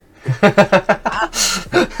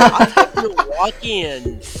I put Milwaukee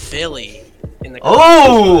and Philly in the.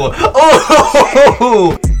 Oh!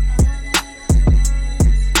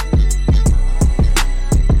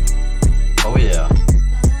 Oh yeah.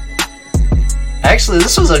 Actually,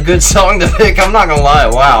 this was a good song to pick. I'm not gonna lie.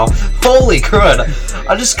 Wow. Holy crud!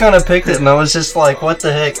 I just kind of picked it, and I was just like, "What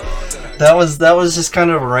the heck?" That was just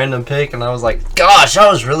kind of a random pick, and I was like, "Gosh, that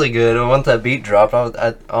was really good." And once that beat dropped,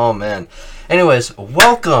 oh man. Anyways,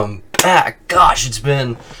 welcome back. Gosh, it's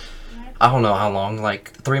been I don't know how long,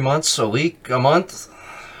 like 3 months, a week, a month.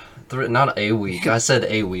 Not a week. I said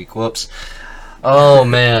a week. Whoops. Oh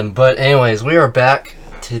man. But anyways, we are back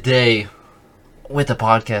today with a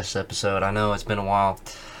podcast episode. I know it's been a while.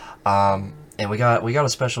 And we got a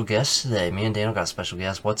special guest today. Me and Daniel got a special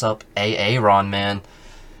guest. What's up, Aaron, man?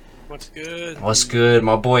 What's good? What's good,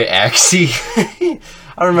 my boy Axie?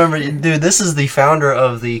 I remember, dude. This is the founder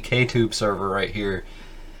of the KTube server right here.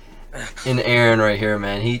 And Aaron right here,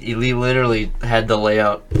 man. He literally had the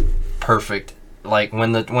layout perfect. Like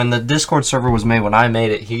when the Discord server was made, when I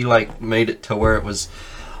made it, he like made it to where it was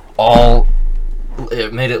all.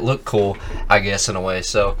 It made it look cool, I guess, in a way.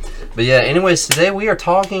 So, but yeah. Anyways, today we are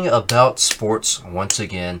talking about sports once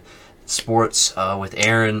again. Sports with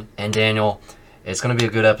Aaron and Daniel. It's gonna be a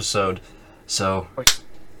good episode. So,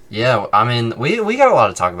 yeah. I mean, we got a lot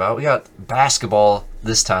to talk about. We got basketball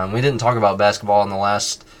this time. We didn't talk about basketball in the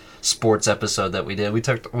last sports episode that we did. We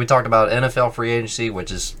talked about NFL free agency,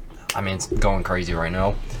 which is, I mean, it's going crazy right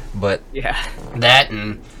now. But yeah, that,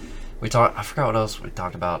 and I forgot what else we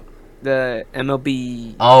talked about. The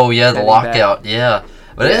MLB. Oh yeah, the lockout. Back. Yeah,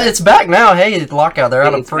 but it's back now. Hey, lockout. They're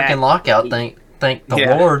out of freaking lockout. Thank the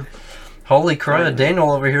Lord. Holy crud!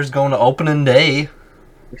 Daniel over here is going to opening day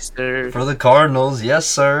for the Cardinals. Yes,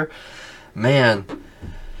 sir. Man,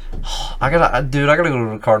 I gotta go to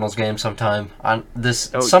the Cardinals game sometime.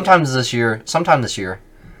 Sometime this year.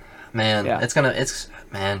 Man, it's gonna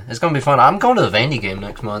be fun. I'm going to the Vandy game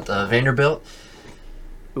next month. Vanderbilt.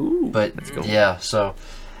 Ooh, but yeah, so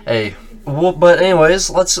hey, well, but anyways,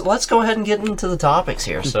 let's go ahead and get into the topics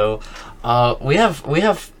here. So, we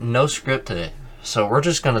have no script today, so we're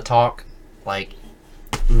just gonna talk like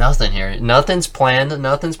nothing here. Nothing's planned.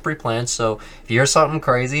 Nothing's pre-planned. So if you hear something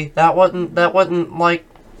crazy, that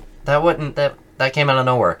came out of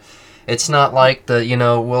nowhere. It's not like the,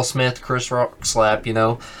 Will Smith, Chris Rock slap,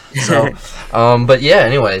 So, but yeah,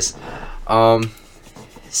 anyways.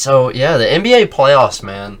 So yeah, the NBA playoffs,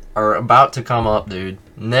 man, are about to come up, dude.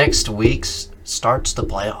 Next week starts the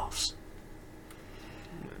playoffs.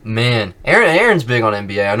 Man, Aaron's big on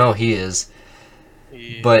NBA. I know he is.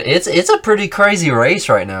 Yeah. But it's a pretty crazy race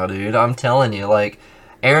right now, dude. I'm telling you. Like,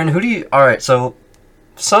 Aaron, all right, so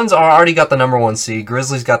Suns already got the number 1 seed.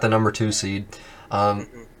 Grizzlies got the number 2 seed. I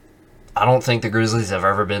don't think the Grizzlies have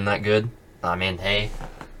ever been that good. I mean, hey.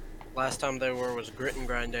 Last time they was grit and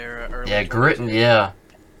grind era. Yeah, grit and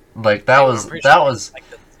like that was like the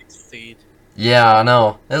 6th seed. Yeah, I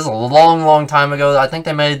know. This is a long time ago. I think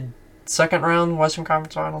they made second round Western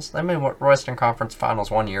Conference Finals. They made Western Conference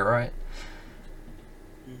Finals 1 year, right?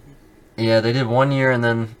 Mm-hmm. Yeah, they did 1 year and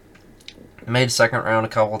then made second round a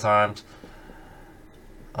couple times.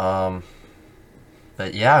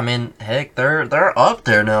 But yeah, I mean, heck, they're up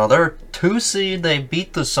there now. They're 2 seed. They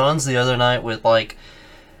beat the Suns the other night with like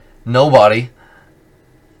nobody.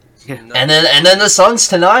 Yeah. And then the Suns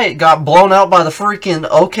tonight got blown out by the freaking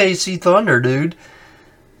OKC Thunder, dude.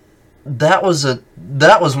 That was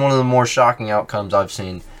one of the more shocking outcomes I've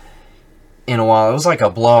seen in a while. It was like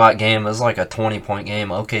a blowout game. It was like a 20-point game.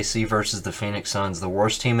 OKC versus the Phoenix Suns, the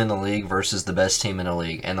worst team in the league versus the best team in the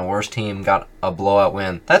league, and the worst team got a blowout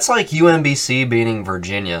win. That's like UMBC beating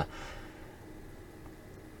Virginia.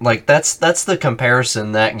 Like that's the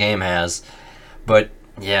comparison that game has. But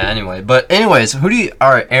yeah, anyway. But anyways, all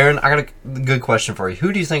right, Aaron, I got a good question for you.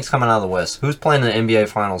 Who do you think's coming out of the West? Who's playing the NBA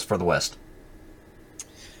Finals for the West?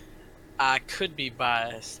 I could be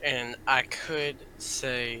biased, and I could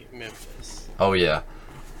say Memphis. Oh yeah.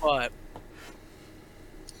 But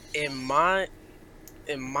in my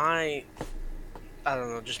I don't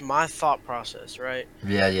know, just my thought process, right?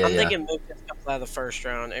 Yeah. I'm thinking Memphis comes out of the first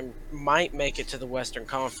round and might make it to the Western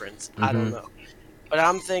Conference. Mm-hmm. I don't know. But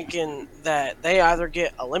I'm thinking that they either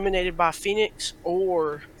get eliminated by Phoenix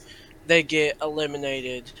or they get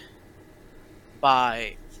eliminated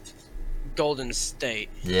by Golden State.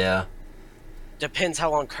 Yeah. Depends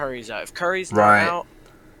how long Curry's out. If Curry's not out,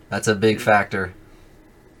 that's a big factor.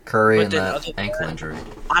 Curry and that ankle injury.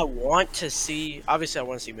 I want to see. Obviously, I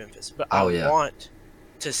want to see Memphis, but I want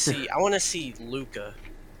to see Luka.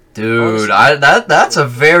 Dude, that's a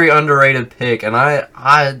very underrated pick, and I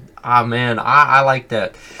like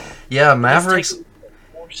that. Yeah, Mavericks. He's taking the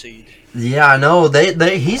 4 seed. Yeah, I know.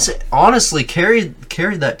 He's honestly carried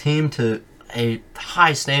that team to a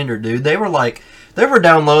high standard, dude. They were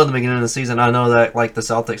down low in the beginning of the season. I know that, like, the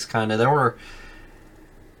Celtics kind of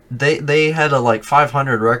they had a like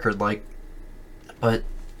 500 record, like, but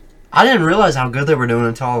I didn't realize how good they were doing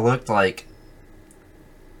until I looked like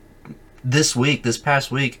this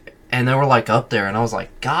past week, and they were like up there, and I was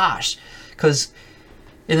like, gosh, because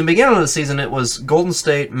in the beginning of the season it was Golden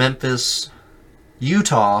State, Memphis,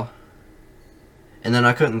 Utah, and then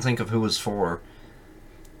I couldn't think of who was 4.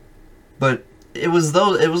 But it was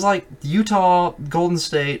like Utah, Golden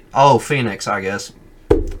State, Phoenix, I guess.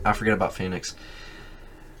 I forget about Phoenix.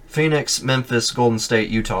 Phoenix, Memphis, Golden State,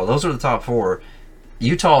 Utah. Those are the top 4.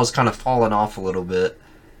 Utah has kind of fallen off a little bit.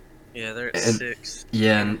 Yeah, they're at 6.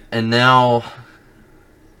 Yeah, and now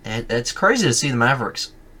it's crazy to see the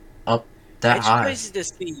Mavericks up that high. It's crazy to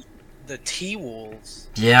see the T-Wolves.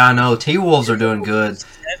 Yeah, I know. T-Wolves are doing good.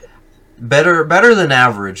 Better than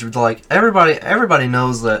average. Like, everybody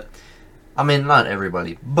knows that. I mean, not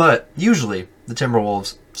everybody, but usually the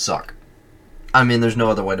Timberwolves suck. I mean, there's no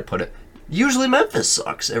other way to put it. Usually Memphis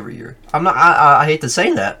sucks every year. I hate to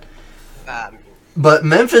say that. But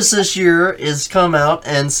Memphis this year has come out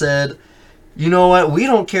and said, you know what, we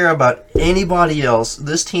don't care about anybody else.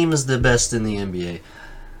 This team is the best in the NBA.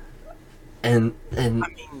 And I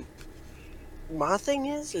mean, my thing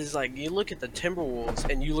is like, you look at the Timberwolves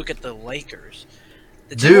and you look at the Lakers.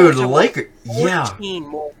 The Lakers, yeah. 14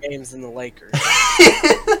 more games than the Lakers.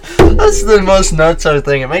 That's the most nutso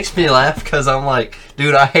thing. It makes me laugh because I'm like,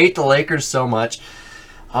 dude, I hate the Lakers so much.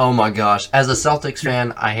 Oh my gosh. As a Celtics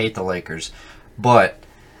fan, I hate the Lakers. But,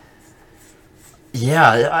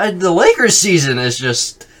 yeah, the Lakers season is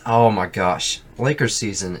just, oh my gosh. Lakers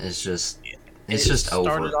season is just, it's just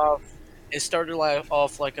over. It started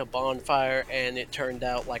off like a bonfire, and it turned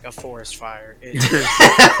out like a forest fire.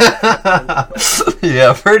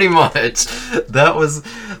 Yeah, pretty much.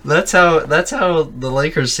 That's how the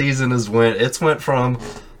Lakers season has went. It's went from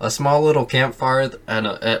a small little campfire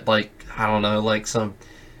at like, I don't know, like some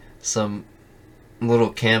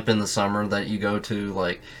little camp in the summer that you go to.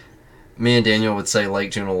 Like, me and Daniel would say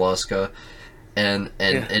Lake Junaluska. And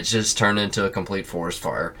it just turned into a complete forest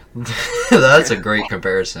fire. That's a great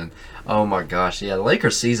comparison. Oh my gosh, yeah, the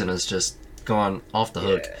Lakers season has just gone off the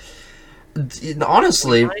hook.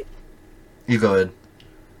 Honestly, you go ahead.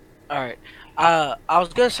 Alright. I was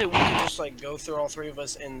going to say we could just like go through all 3 of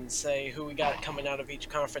us and say who we got coming out of each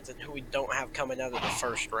conference and who we don't have coming out of the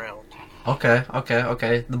first round. Okay.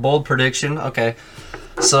 The bold prediction. Okay.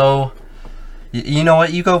 So, you know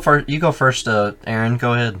what? You go first, Aaron.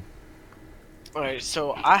 Go ahead. Alright,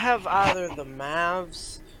 so I have either the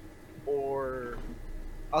Mavs or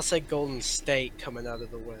I'll say Golden State coming out of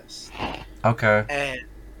the West. Okay. And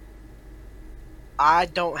I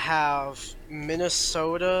don't have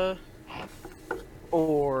Minnesota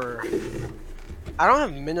or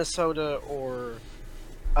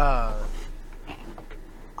I'm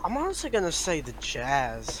honestly gonna say the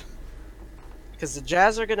Jazz. Because the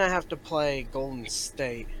Jazz are gonna have to play Golden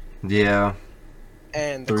State. Yeah.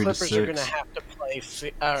 And the Clippers are going to have to play...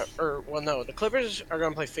 the Clippers are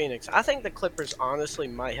going to play Phoenix. I think the Clippers honestly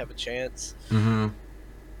might have a chance. Mm-hmm.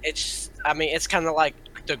 It's kind of like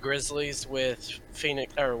the Grizzlies with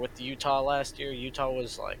Phoenix, or with Utah last year. Utah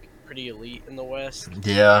was, like, pretty elite in the West.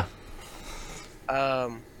 Yeah.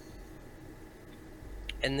 And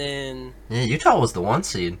then... Yeah, Utah was the 1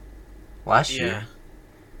 seed last year.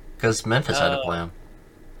 Because Memphis had to play them.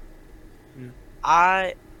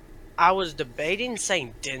 I was debating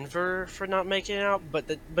saying Denver for not making it out,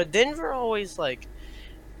 but Denver always, like...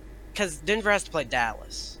 Because Denver has to play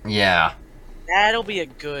Dallas. Yeah. That'll be a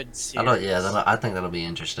good series. I think that'll be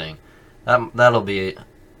interesting. That'll be...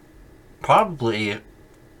 Probably...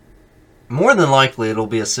 More than likely, it'll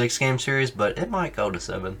be a 6-game series, but it might go to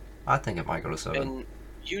 7. I think it might go to 7. And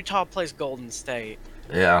Utah plays Golden State.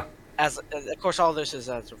 Yeah. Of course, all this is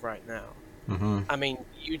as of right now. Mm-hmm. I mean,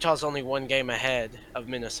 Utah's only 1 game ahead of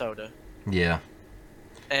Minnesota. Yeah.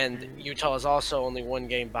 And Utah is also only 1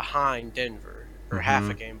 game behind Denver. Or half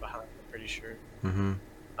a game behind, I'm pretty sure. Mm-hmm.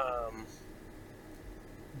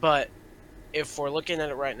 But if we're looking at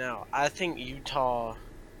it right now, I think Utah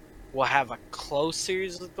will have a close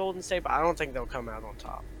series with Golden State, but I don't think they'll come out on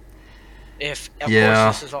top. Of course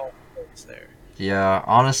this is all there. Yeah,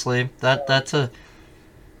 honestly, that's a...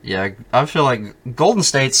 Yeah, I feel like Golden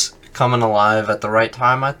State's coming alive at the right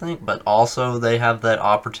time, I think, but also they have that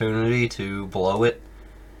opportunity to blow it.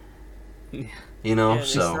 You know, and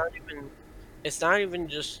so... It's not even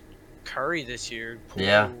just Curry this year.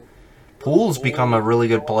 Poole's become a really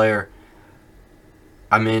good player.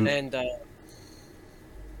 I mean, And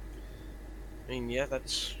yeah,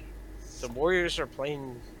 that's the Warriors are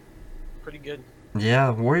playing pretty good. yeah,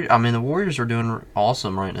 I mean, the Warriors are doing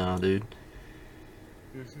awesome right now, dude.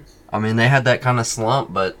 Mm-hmm. I mean, they had that kind of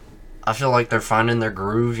slump, but I feel like they're finding their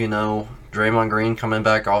groove. You know, Draymond Green coming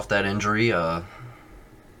back off that injury.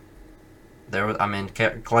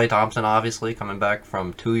 Klay Thompson obviously coming back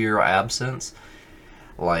from 2-year absence.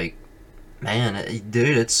 Like, man,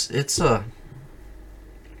 dude, it's a.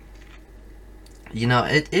 You know,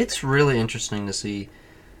 it's really interesting to see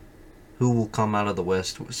who will come out of the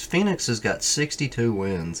West. Phoenix has got 62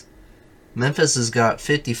 wins. Memphis has got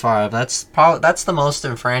 55. That's the most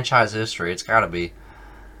in franchise history. It's got to be.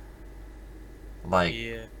 Like,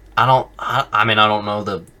 Yeah. I don't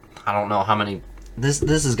know how many. This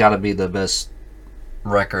has got to be the best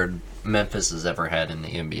record Memphis has ever had in the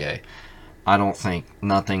NBA. I don't think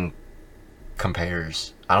nothing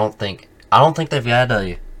compares. I don't think they've had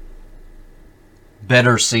a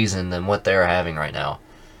better season than what they're having right now.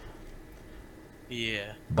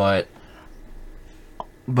 Yeah. But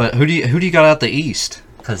who do you got out the East?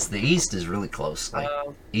 Because the East is really close. Like,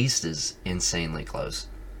 East is insanely close.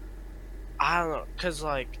 I don't know, cause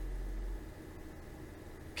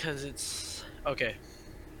it's okay.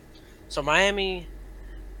 So Miami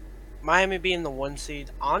being the 1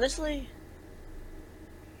 seed, honestly,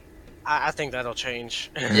 I think that'll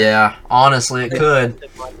change. Yeah, honestly, it could.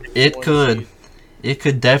 It could. It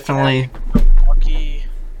could definitely.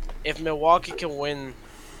 If Milwaukee can win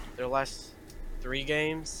their last 3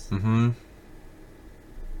 games,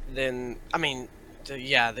 then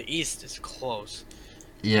the East is close.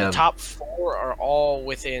 Yeah. The top 4 are all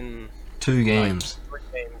within 2 games. Like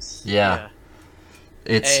 3 games. Yeah.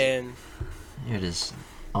 It And is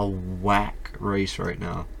a whack race right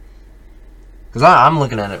now. Because I'm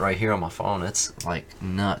looking at it right here on my phone. It's like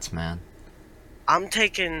nuts, man. I'm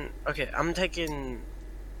taking. Let's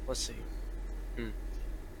see.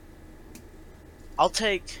 I'll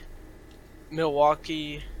take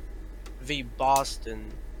Milwaukee v.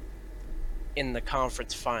 Boston in the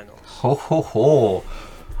conference finals. Ho ho ho!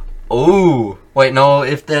 Oh wait, no.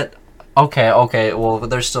 If that. Okay. Well,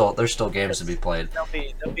 there's still games to be played.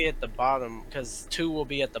 They'll be at the bottom because 2 will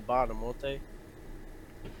be at the bottom, won't they?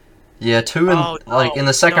 Yeah, 2 and in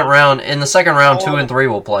the second no. round. In the second round, 2 and 3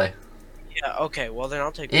 will play. Yeah. Okay. Well, then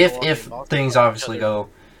I'll take. If Milwaukee and Boston things fight obviously each other. go.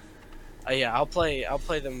 Yeah, I'll play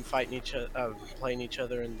them fighting each other, playing each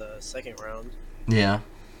other in the second round, Yeah.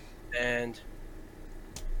 and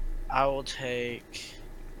I will take.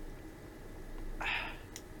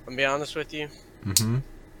 I'll be honest with you.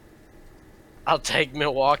 I'll take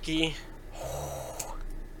Milwaukee,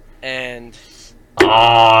 and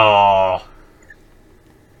Oh.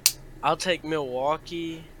 I'll take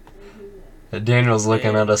Milwaukee. Daniel's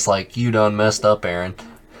looking at us like, you done messed up, Aaron.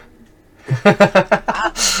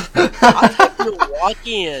 I'll take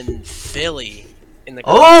Milwaukee and Philly in the.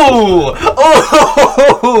 Oh!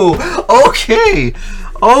 Okay.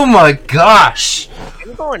 Oh my gosh.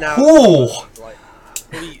 I'm going out. Ooh. Like,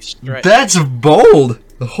 pretty stretched. That's bold.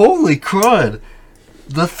 Holy crud.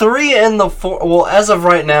 The 3 and the 4. Well, as of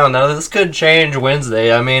right now, this could change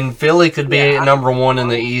Wednesday. I mean, Philly could be number 1 in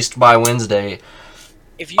the East by Wednesday.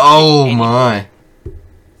 If you my.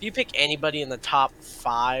 If you pick anybody in the top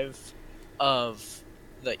 5 of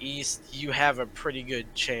the East, you have a pretty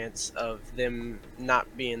good chance of them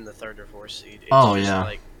not being the 3rd or 4th seed. It's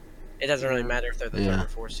like, it doesn't really matter if they're the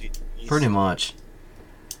 3rd or 4th seed. Pretty much.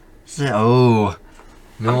 Okay,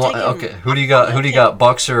 who do you got? Who do you got?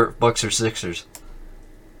 Bucks or Sixers?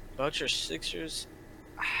 Bucks or Sixers?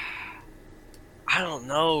 I don't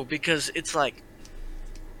know, because it's like,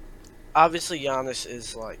 obviously Giannis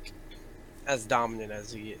is like as dominant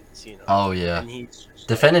as he is, you know. Oh yeah. And he's just,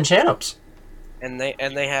 defending champs. And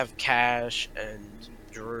they have Cash and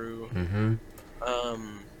Drew.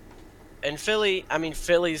 And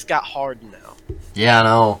Philly's got Harden now. Yeah, I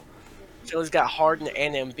know. Philly's got Harden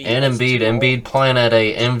and Embiid. Embiid playing at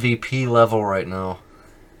a MVP level right now.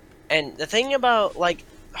 And the thing about, like,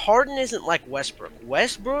 Harden isn't like Westbrook.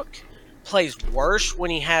 Westbrook plays worse when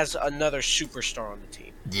he has another superstar on the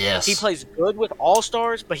team. Yes. He plays good with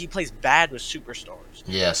all-stars, but he plays bad with superstars.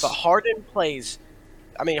 Yes. But Harden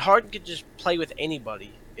could just play with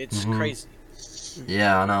anybody. It's crazy.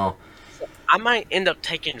 Yeah, I know. I might end up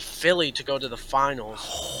taking Philly to go to the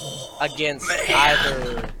finals against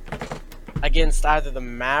either the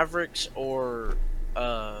Mavericks or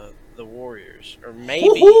the Warriors, or maybe.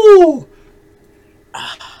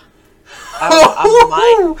 I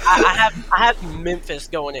have Memphis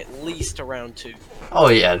going at least to round 2. Oh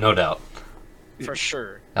yeah, no doubt. For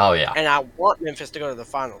sure. Oh yeah. And I want Memphis to go to the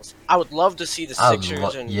finals. I would love to see the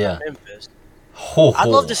Sixers and Memphis. I'd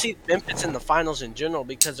love to see Memphis in the finals in general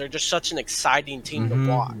because they're just such an exciting team to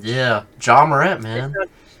watch. Yeah, Ja Morant, man.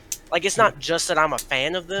 It's not just that I'm a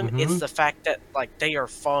fan of them; it's the fact that like they are a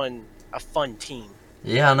fun team.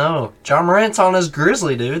 Yeah, I know. Ja Morant's on his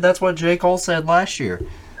Grizzly, dude. That's what J. Cole said last year,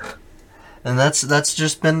 and that's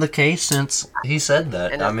just been the case since he said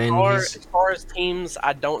that. And as far as teams,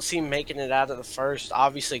 I don't see making it out of the first.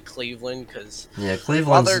 Obviously, Cleveland, because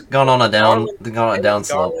Cleveland's gone on a down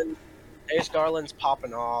slope. Darius Garland's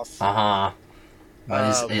popping off. But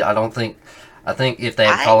I think if they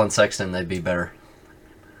had Colin Sexton, they'd be better.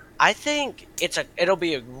 I think it'll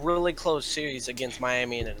be a really close series against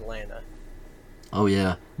Miami and Atlanta. Oh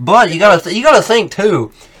yeah, but you gotta think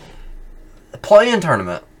too. Play-in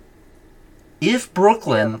tournament. If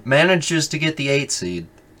Brooklyn manages to get the 8 seed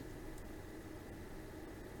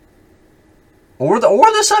or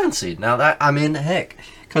the 7 seed, now heck,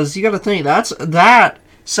 because you gotta think that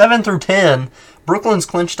 7 through 10, Brooklyn's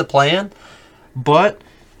clinched to play-in, but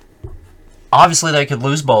obviously they could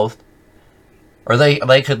lose both. Or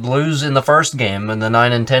they could lose in the first game, in the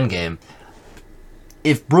 9 and 10 game.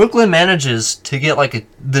 If Brooklyn manages to get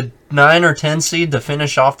the 9 or 10 seed to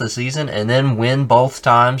finish off the season and then win both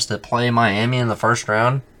times to play Miami in the first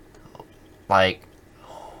round,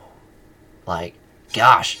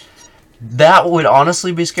 gosh, that would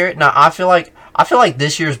honestly be scary. Now I feel like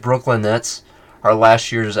this year's Brooklyn Nets are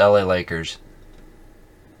last year's LA Lakers.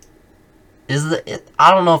 I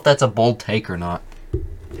don't know if that's a bold take or not.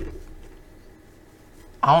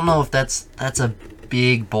 I don't know if that's a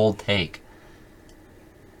big, bold take.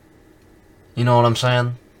 You know what I'm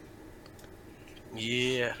saying?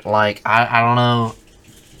 Yeah. I don't know.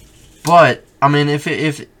 But I mean, if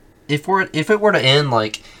it were to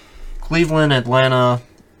end Cleveland, Atlanta,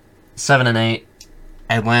 7 and 8,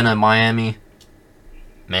 Atlanta, Miami,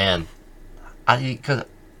 man, because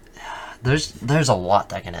there's a lot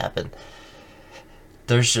that can happen.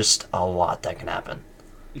 There's just a lot that can happen.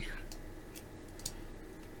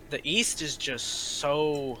 The East is just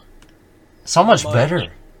so much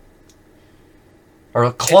better.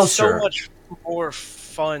 Or closer. It's so much more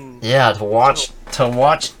fun. Yeah, to watch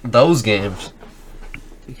those games.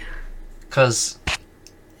 Cause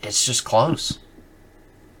it's just close.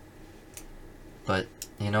 But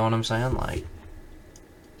you know what I'm saying?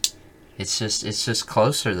 It's just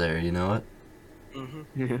closer there, you know it?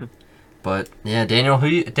 Mm-hmm. But yeah, Daniel,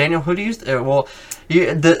 who do you?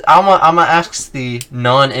 I'm gonna ask the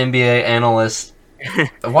non-NBA analyst.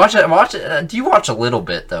 Watch it. Do you watch a little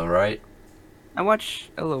bit though, right? I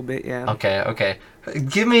watch a little bit, yeah. Okay.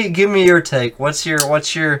 Give me your take. What's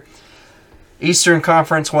your Eastern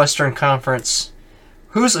Conference, Western Conference?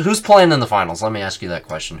 Who's playing in the finals? Let me ask you that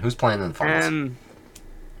question. Who's playing in the finals?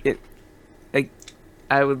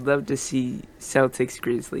 I would love to see Celtics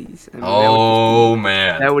Grizzlies. Here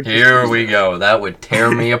we go. That would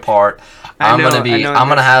tear me apart. I'm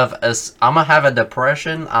gonna have a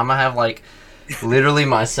depression. I'm gonna have literally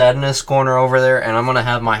my sadness corner over there, and I'm gonna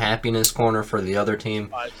have my happiness corner for the other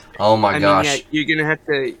team. Oh my gosh! You're gonna have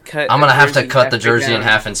to cut. I'm gonna have to cut the jersey in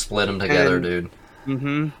half and split them together, dude.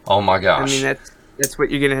 Mm-hmm. Oh my gosh! That's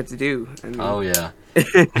what you're gonna have to do. Oh yeah.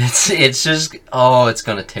 it's just it's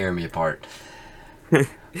gonna tear me apart.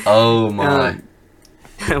 Oh my.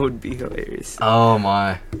 That would be hilarious. Oh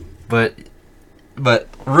my. But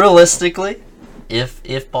realistically,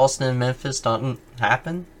 if Boston and Memphis doesn't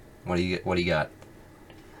happen, what do you got?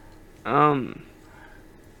 The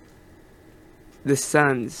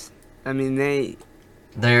Suns. I mean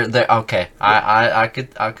they're okay. I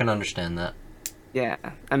can understand that. Yeah.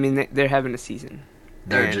 I mean they're having a season.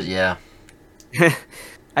 They're just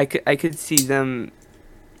I could see them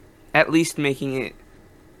at least making it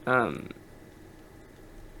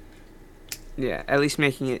at least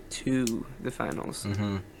making it to the finals.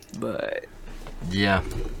 Mm-hmm. But yeah,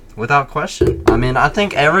 without question. I mean, I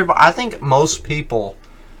think most people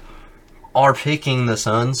are picking the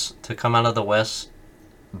Suns to come out of the West,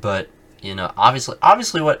 but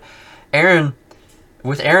obviously what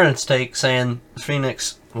Aaron's take saying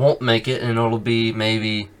Phoenix won't make it and it'll be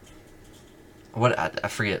maybe I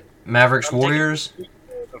forget, Mavericks, Warriors.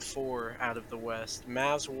 The 4 out of the West: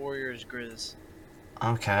 Mavs, Warriors, Grizz.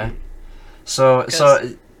 Okay, so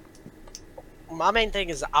my main thing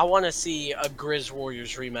is I want to see a Grizz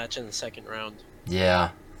Warriors rematch in the second round.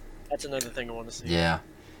 Yeah, that's another thing I want to see. Yeah,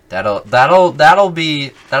 that'll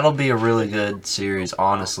be a really good series,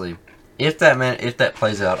 honestly. If that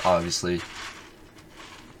plays out, obviously.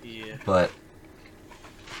 Yeah. But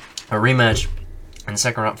a rematch in the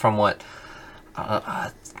second round from what?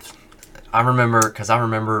 I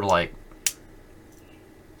remember like,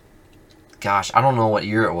 gosh, I don't know what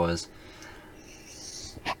year it was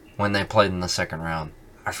when they played in the second round.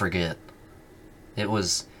 I forget. It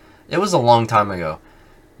was a long time ago,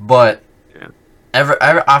 but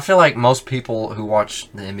I feel like most people who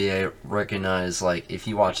watch the NBA recognize, like, if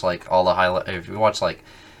you watch like all the if you watch like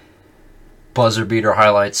buzzer beater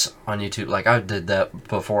highlights on YouTube, like I did that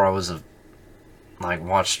before I was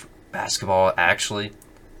watched basketball actually.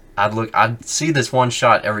 I'd see this one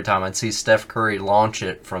shot every time. I'd see Steph Curry launch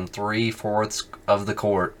it from 3/4 of the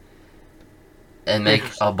court and make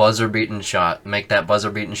a buzzer beating shot. Make that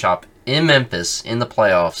buzzer beating shot in Memphis in the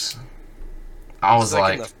playoffs. I was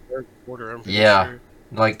like, in the third quarter, I'm sure.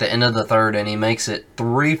 Like the end of the third, and he makes it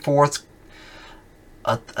 3/4,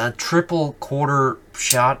 a triple quarter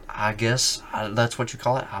shot. I guess that's what you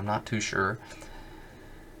call it. I'm not too sure.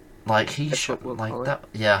 Like he shot like that,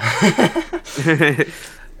 yeah.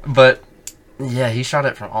 But yeah, he shot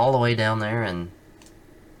it from all the way down there and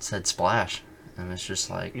said splash, and it's just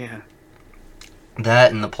like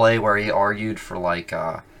that. And the play where he argued for like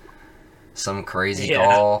some crazy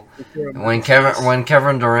call when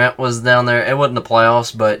Kevin Durant was down there. It wasn't the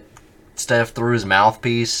playoffs, but Steph threw his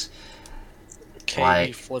mouthpiece.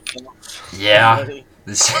 KD flipped off. Yeah.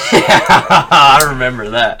 I remember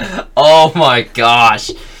that. Oh my gosh,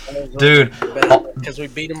 dude! Because we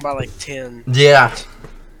beat him by like 10. Yeah.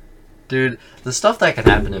 Dude, the stuff that can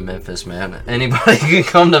happen in Memphis, man. Anybody can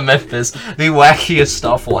come to Memphis. The wackiest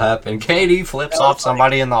stuff will happen. KD flips off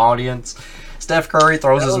somebody in the audience. Steph Curry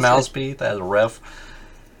throws his mouthpiece as a ref.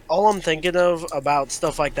 All I'm thinking of about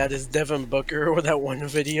stuff like that is Devin Booker with that one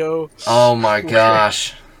video. Oh my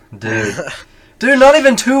gosh. Dude. Dude, not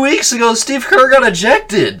even 2 weeks ago, Steve Kerr got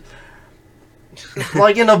ejected.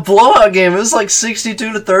 Like in a blowout game, it was like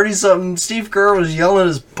 62-30 something. Steve Kerr was yelling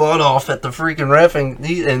his butt off at the freaking ref, and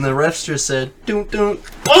the refs just said, "Doom, doom,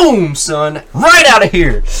 boom, son, right out of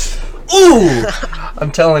here." Ooh,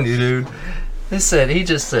 I'm telling you, dude. He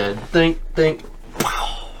just said, think,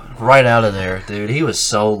 right out of there, dude. He was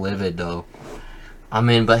so livid, though. I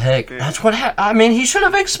mean, but heck, that's what I mean, he should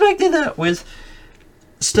have expected that with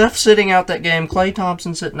Steph sitting out that game, Klay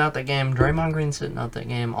Thompson sitting out that game, Draymond Green sitting out that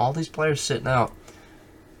game, all these players sitting out.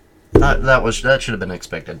 That should have been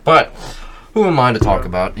expected. But who am I to talk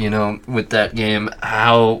about, with that game,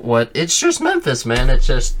 it's just Memphis, man. It's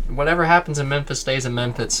just whatever happens in Memphis stays in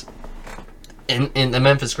Memphis. In the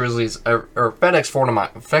Memphis Grizzlies or FedEx Forum,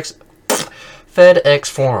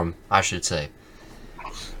 I should say.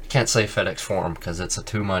 Can't say FedEx Forum because it's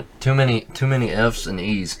too many F's and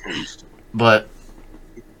E's. But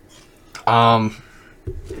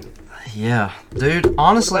yeah, dude,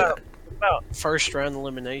 honestly, What about first round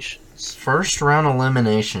eliminations? First round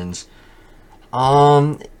eliminations.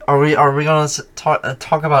 Are we gonna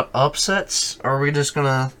talk about upsets, or are we just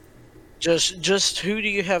gonna just who do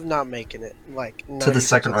you have not making it like to the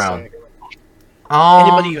second round?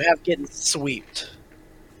 Anybody you have getting swept?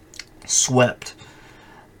 Swept.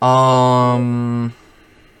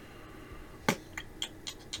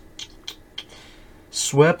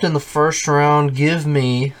 Swept in the first round. Give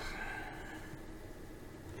me.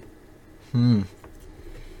 Give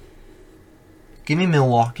me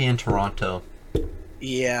Milwaukee and Toronto.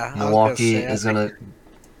 Yeah. Milwaukee is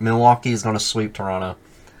gonna sweep Toronto.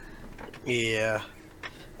 Yeah.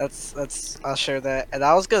 I'll share that. And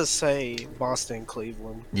I was gonna say Boston,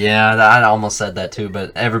 Cleveland. Yeah, I almost said that too,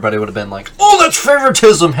 but everybody would have been like, "Oh, that's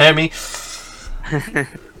favoritism, Hammy."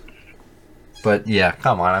 But yeah,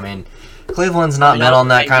 come on. I mean, Cleveland's not met on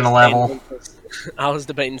that kind of level. I was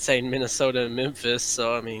debating saying Minnesota and Memphis,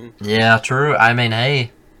 so I mean. Yeah, true. I mean,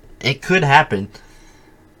 hey, it could happen.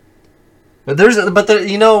 But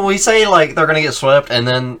we say like they're gonna get swept, and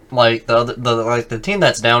then like the team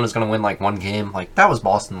that's down is gonna win like one game. Like that was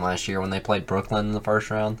Boston last year when they played Brooklyn in the first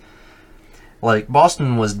round. Like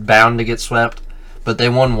Boston was bound to get swept, but they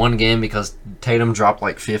won one game because Tatum dropped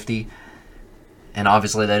like 50, and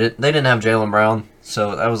obviously they didn't have Jaylen Brown,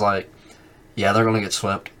 so that was like, yeah, they're gonna get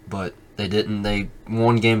swept, but they didn't. They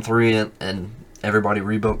won game 3, and everybody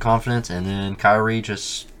rebuilt confidence, and then Kyrie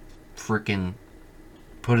just freaking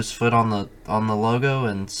put his foot on the logo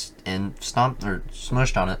and stomped or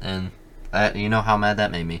smushed on it, and that, you know how mad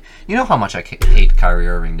that made me. You know how much I hate Kyrie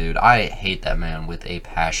Irving, dude. I hate that man with a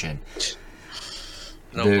passion.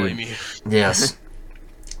 Don't blame you. Yes,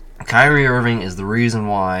 Kyrie Irving is the reason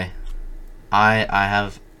why I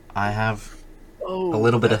have a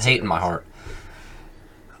little bit of hate in my heart.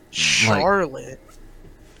 Charlotte.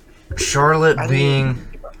 Charlotte being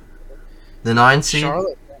the 9 seed.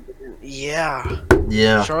 Charlotte. Yeah.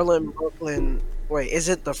 Yeah. Charlotte and Brooklyn Wait, is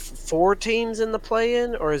it the 4 teams in the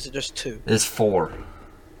play-in, or is it just 2? It's 4.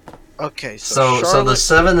 Okay, So the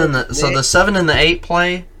 7 and the 7 and the 8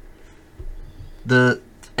 play. And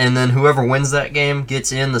then whoever wins that game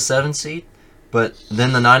gets in the 7 seed. But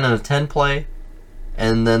then the 9 and the 10 play,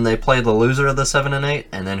 and then they play the loser of the 7 and 8,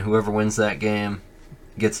 and then whoever wins that game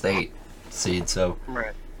gets the 8 seed. So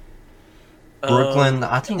right. Brooklyn,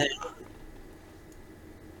 I think.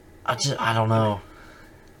 I don't know.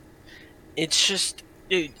 It's just,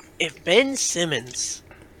 dude, if Ben Simmons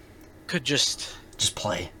could just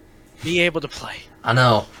play, be able to play. I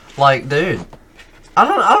know, like, dude, I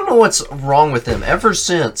don't know what's wrong with him. Ever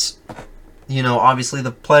since, obviously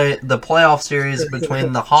the playoff series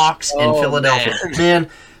between the Hawks and Philadelphia. Man,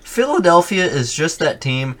 Philadelphia is just that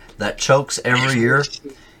team that chokes every year,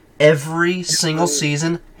 every single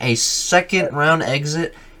season, a second round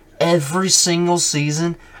exit every single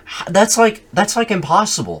season. That's like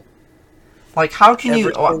impossible. Like, how can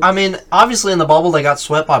you... I mean, obviously in the bubble they got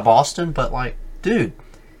swept by Boston, but, like, dude...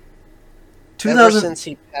 Ever since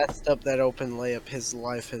he passed up that open layup, his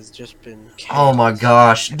life has just been chaos. Oh my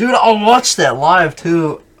gosh. Dude, I watched that live,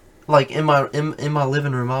 too. Like, in my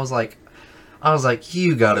living room, I was like,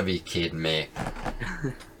 you gotta be kidding me.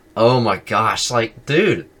 Oh my gosh. Like,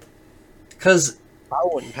 dude. Because... I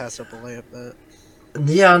wouldn't pass up a layup that.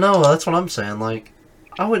 Yeah, I know. That's what I'm saying. Like,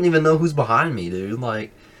 I wouldn't even know who's behind me, dude.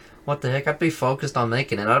 Like... What the heck? I'd be focused on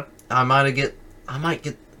making it. I might get...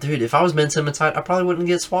 Dude, if I was Ben Simmons height, I probably wouldn't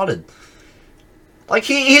get swatted. Like,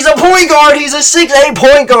 he's a point guard! He's a 6'8"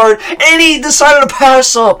 point guard! And he decided to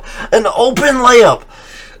pass up an open layup!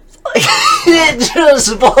 Like, it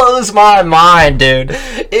just blows my mind, dude.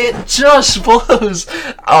 It just blows...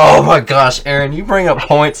 Oh my gosh, Aaron, you bring up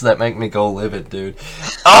points that make me go livid, dude.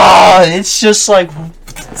 It's just like...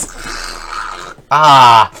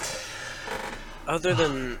 Other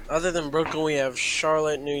than Brooklyn, we have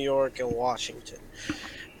Charlotte, New York, and Washington.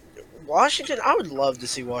 Washington, I would love to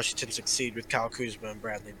see Washington succeed with Kyle Kuzma and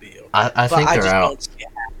Bradley Beal. I think they're out. Don't see it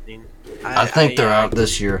happening. I think they're out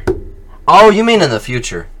this year. Oh, you mean in the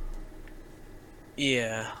future?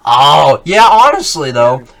 Yeah. Oh, yeah. Honestly,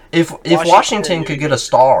 though, if Washington could get a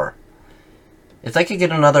star, if they could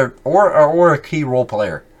get another or a key role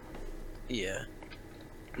player. Yeah.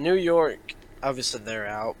 New York, obviously they're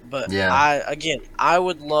out, but yeah. I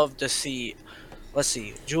would love to see. Let's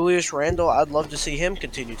see, Julius Randle. I'd love to see him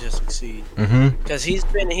continue to succeed because he's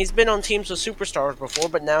been on teams with superstars before,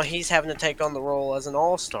 but now he's having to take on the role as an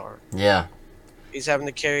all-star. Yeah, he's having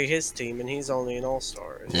to carry his team, and he's only an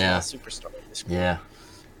all-star. He's not a superstar in this group.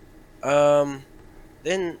 Yeah.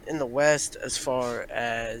 Then in the West, as far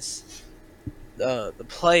as the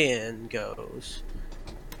play-in goes,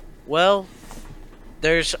 well,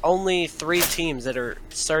 there's only 3 teams that are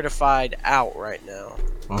certified out right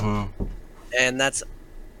now. And that's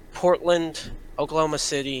Portland, Oklahoma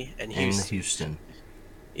City, and Houston.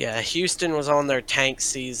 Yeah, Houston was on their tank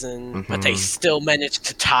season, but they still managed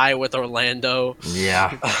to tie with Orlando.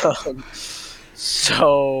 Yeah.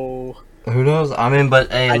 So... Who knows? I mean,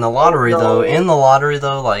 but hey, in the lottery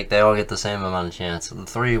though, like, they all get the same amount of chance. The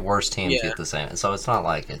 3 worst teams get the same. So it's not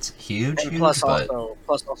like it's huge, and plus also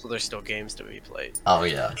there's still games to be played. Oh,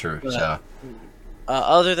 yeah, true. So...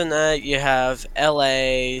 other than that, you have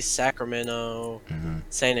LA, Sacramento,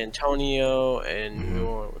 San Antonio, and New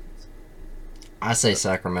Orleans. I say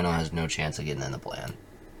Sacramento has no chance of getting in the play-in.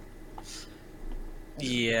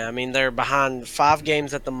 Yeah, I mean, they're behind 5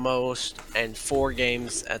 games at the most, and 4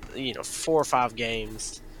 games at 4 or 5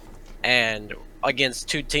 games, and against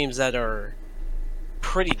 2 teams that are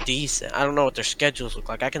pretty decent. I don't know what their schedules look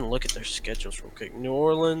like. I can look at their schedules real quick. New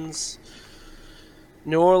Orleans,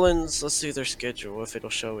 let's see their schedule, if it'll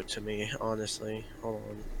show it to me, honestly. Hold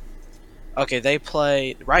on. Okay, they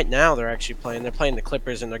play... Right now, they're playing the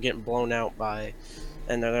Clippers, and they're getting blown out by...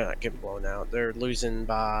 And they're not getting blown out. They're losing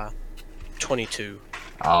by 22.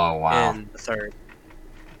 Oh, wow. In the third.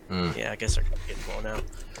 Yeah, I guess they're getting blown out.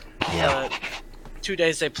 Yeah. 2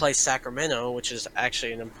 days they play Sacramento, which is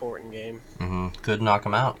actually an important game. Could knock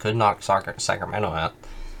them out. Could knock Sacramento out.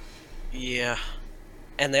 Yeah.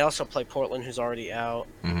 And they also play Portland, who's already out.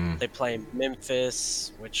 They play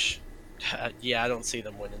Memphis, which, I don't see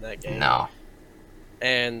them winning that game. No.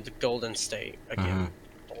 And Golden State, again.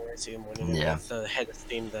 I don't really see them winning it with the head of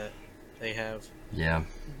steam that they have. Yeah.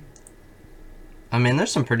 I mean,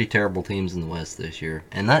 there's some pretty terrible teams in the West this year.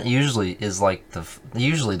 And that usually is like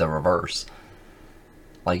usually the reverse.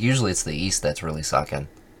 Like, usually it's the East that's really sucking.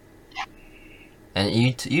 And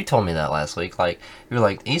you told me that last week. Like, you were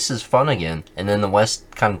like, East is fun again, and then the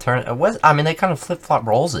West kind of turned. I mean, they kind of flip flop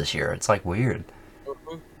roles this year. It's like weird.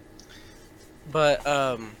 But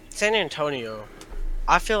San Antonio.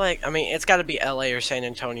 I feel like, I mean, it's got to be LA or San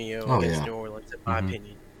Antonio against New Orleans, in my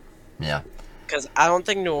opinion. Yeah. Because I don't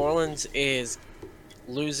think New Orleans is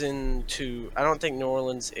losing to. I don't think New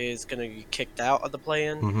Orleans is going to get kicked out of the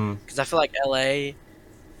play-in. Because I feel like LA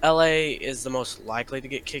is the most likely to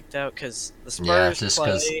get kicked out because the Spurs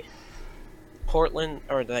play Portland,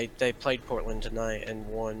 or they played Portland tonight and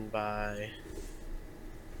won by.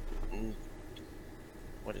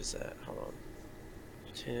 What is that? Hold on.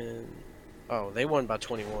 10. Oh, they won by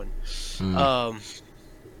 21.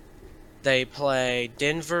 They play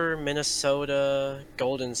Denver, Minnesota,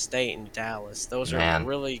 Golden State, and Dallas. Those are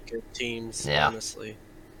really good teams, honestly.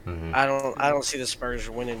 I don't see the Spurs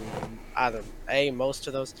winning either. Most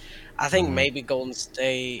of those. I think maybe Golden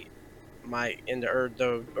State might end or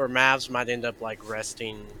Mavs might end up like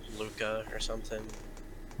resting Luka or something.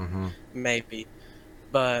 Maybe,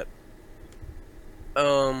 but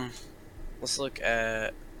let's look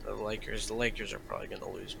at the Lakers. The Lakers are probably going to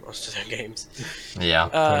lose most of their games. Yeah,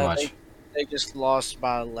 pretty much. They just lost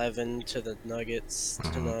by 11 to the Nuggets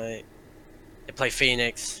tonight. They play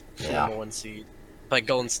Phoenix, number 1 seed. Play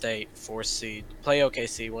Golden State, 4th seed. Play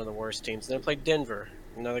OKC, one of the worst teams. Then play Denver,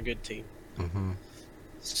 another good team.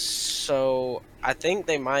 So I think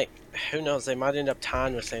they might. Who knows? They might end up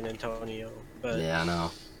tying with San Antonio. But yeah, I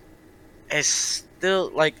know. It's still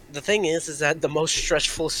like the thing is that the most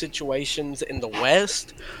stressful situations in the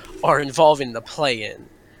West are involving the play-in.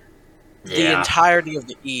 The entirety of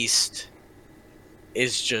the East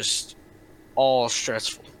is just all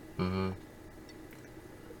stressful.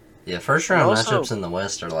 Yeah, first round matchups in the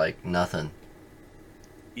West are like nothing.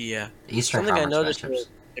 Yeah. Eastern Something I Conference noticed matchups.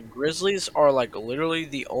 the Grizzlies are like literally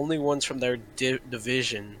the only ones from their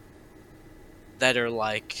division that are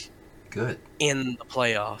like good in the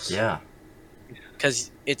playoffs. Yeah.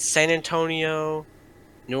 Because it's San Antonio,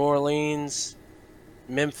 New Orleans,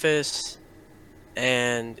 Memphis,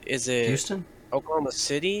 and is it Houston? Oklahoma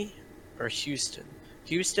City or Houston?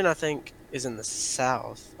 Houston, I think, is in the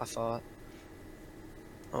South, I thought.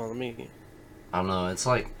 Oh, let me... I don't know, it's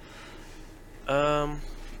like... Hold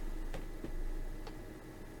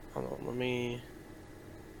on, let me...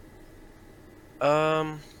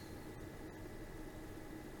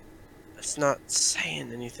 It's not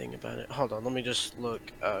saying anything about it. Hold on, let me just look.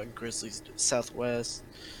 Grizzlies Southwest.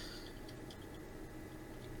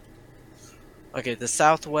 Okay, the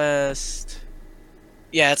Southwest.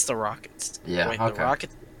 Yeah, it's the Rockets. Yeah, Wait, okay. The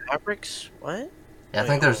Rockets Mavericks? What? Yeah, I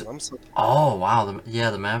think there's... Oh, wow.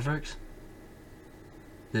 The Mavericks?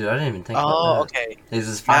 Dude, I didn't even think about that. Oh, okay. This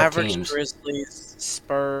is 5 Mavericks, teams. Grizzlies,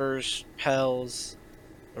 Spurs, Pels,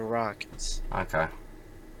 and Rockets. Okay.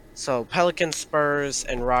 So Pelicans, Spurs,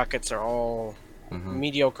 and Rockets are all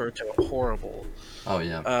mediocre to horrible. Oh,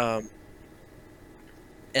 yeah.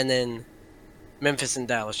 And then Memphis and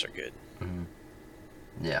Dallas are good.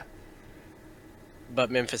 Yeah.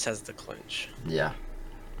 But Memphis has the clinch. Yeah.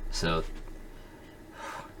 So,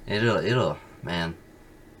 it'll, man,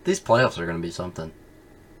 these playoffs are going to be something.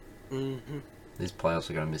 These playoffs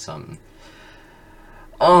are going to be something.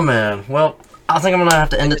 Oh, man. Well, I think I'm going to have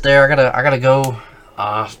to end it there. I gotta go.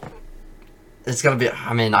 It's gonna be.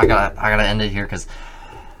 I mean, I gotta end it here because,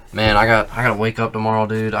 man, I gotta wake up tomorrow,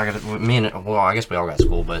 dude. I guess we all got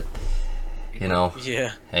school, but you know.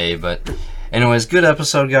 Yeah. Hey, but anyways, good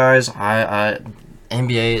episode, guys.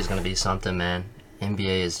 NBA is gonna be something, man.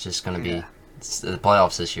 NBA is just gonna be the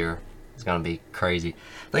playoffs this year. It's gonna be crazy.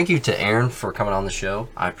 Thank you to Aaron for coming on the show.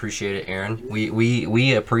 I appreciate it, Aaron.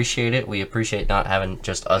 We appreciate it. We appreciate not having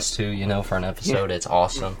just us two, you know, for an episode. It's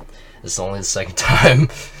awesome. It's only the second time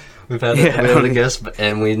we've had a guest,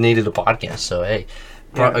 and we needed a podcast. So hey,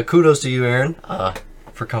 kudos to you, Aaron,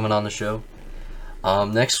 for coming on the show.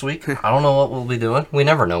 Next week, I don't know what we'll be doing. We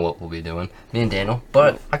never know what we'll be doing, me and Daniel.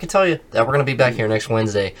 But I can tell you that we're gonna be back here next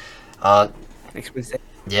Wednesday. Next Wednesday.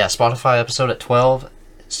 Yeah, Spotify episode at 12,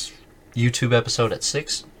 YouTube episode at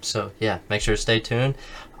 6. So yeah, make sure to stay tuned.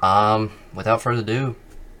 Without further ado,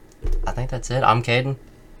 I think that's it. I'm Kadin.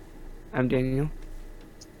 I'm Daniel.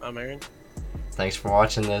 I'm Aaron. Thanks for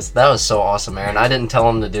watching this. That was so awesome, Aaron. I didn't tell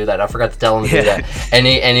him to do that. I forgot to tell him to do that. And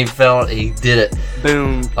he did it.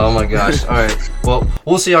 Boom. Oh my gosh. All right. Well,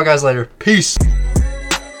 we'll see y'all guys later. Peace.